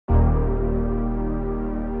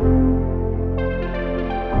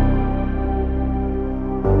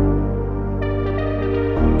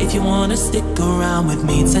you wanna stick around with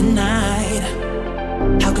me tonight,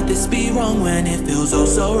 how could this be wrong when it feels oh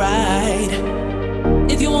so right?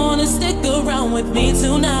 If you wanna stick around with me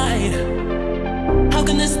tonight, how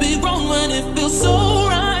can this be wrong when it feels so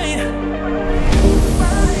right?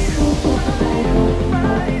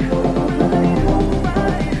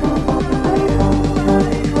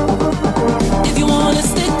 If you wanna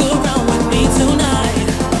stick around with me tonight,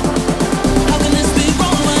 how can this be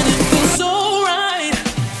wrong when it feels so right?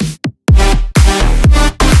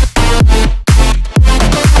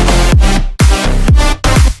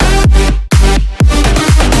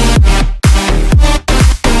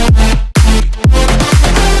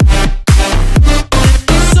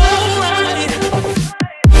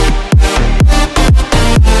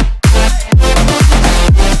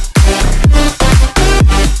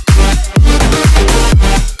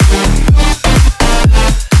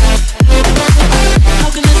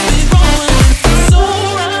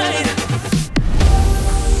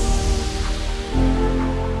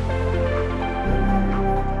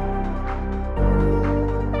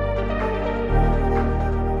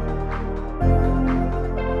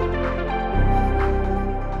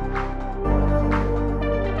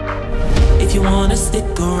 If you wanna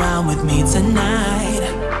stick around with me tonight,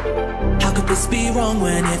 how could this be wrong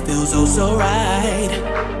when it feels oh so right?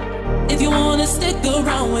 If you wanna stick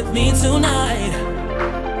around with me tonight,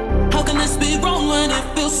 how can this be wrong when it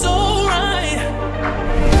feels so right?